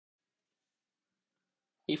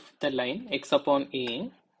If the line x upon a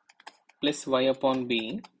plus y upon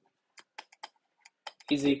b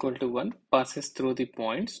is equal to 1 passes through the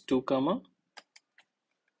points 2 comma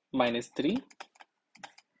minus 3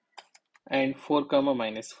 and 4 comma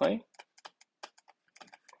minus 5,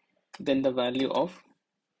 then the value of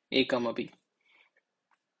a comma b.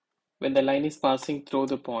 When the line is passing through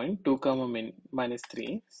the point 2 comma minus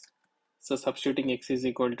 3, so substituting x is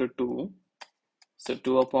equal to 2, so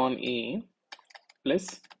 2 upon a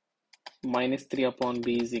plus minus 3 upon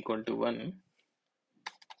b is equal to 1,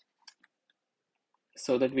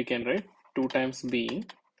 so that we can write 2 times b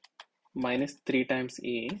minus 3 times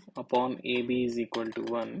a upon ab is equal to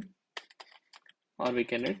 1, or we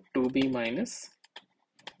can write 2b minus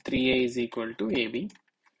 3a is equal to ab.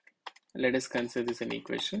 Let us consider this an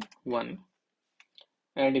equation 1.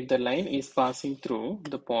 And if the line is passing through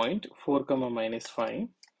the point 4 comma minus 5,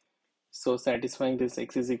 so satisfying this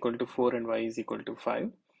x is equal to 4 and y is equal to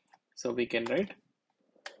 5, so we can write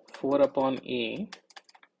 4 upon a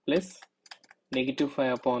plus negative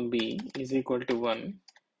 5 upon b is equal to 1,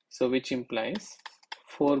 so which implies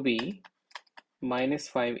 4b minus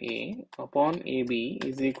 5a upon ab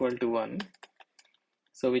is equal to 1,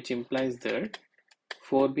 so which implies that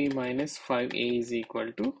 4b minus 5a is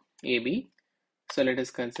equal to ab. So let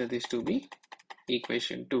us consider this to be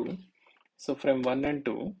equation 2. So from 1 and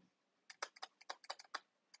 2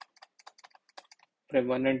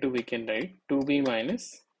 we can write 2b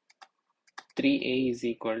minus 3a is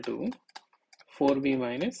equal to 4b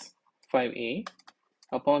minus 5a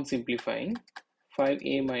upon simplifying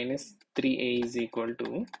 5a minus 3a is equal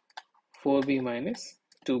to 4b minus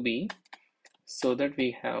 2b, so that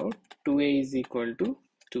we have 2a is equal to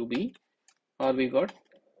 2b, or we got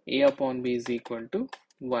a upon b is equal to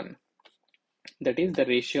 1. That is the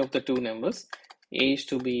ratio of the two numbers a is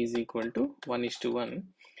to b is equal to 1 is to 1.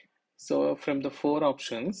 So from the 4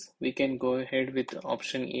 options we can go ahead with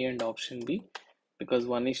option A and option B, because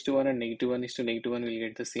 1 is to 1 and negative 1 is to negative 1 will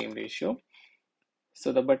get the same ratio.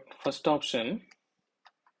 So the first option,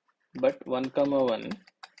 but 1 comma 1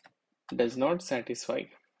 does not satisfy.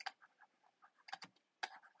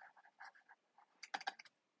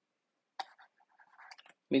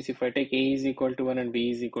 Means if I take a is equal to 1 and b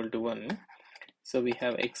is equal to 1, so we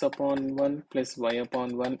have x upon 1 plus y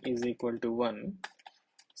upon 1 is equal to 1,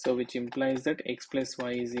 so which implies that x plus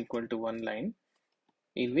y is equal to 1 line,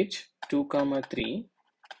 in which 2 comma 3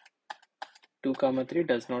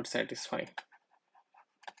 does not satisfy.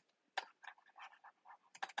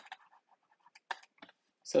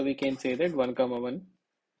 So we can say that 1 comma 1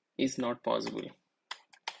 is not possible.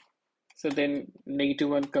 So then negative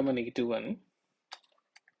 1 comma negative 1,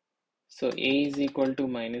 so a is equal to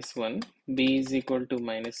minus 1, b is equal to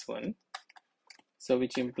minus 1, so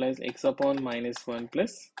which implies x upon minus 1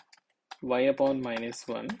 plus y upon minus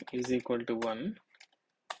 1 is equal to 1,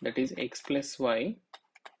 that is x plus y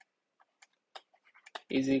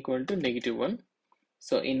is equal to negative 1.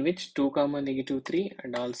 So in which 2 comma negative 3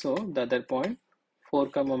 and also the other point 4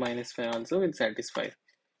 comma minus 5 also will satisfy,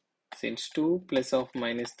 since 2 plus of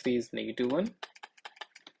minus 3 is negative 1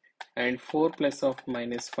 and 4 plus of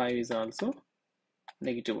minus 5 is also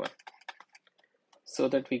negative 1, so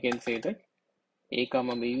that we can say that a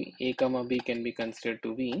comma b can be considered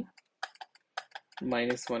to be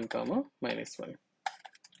minus 1 comma minus 1.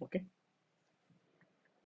 Okay.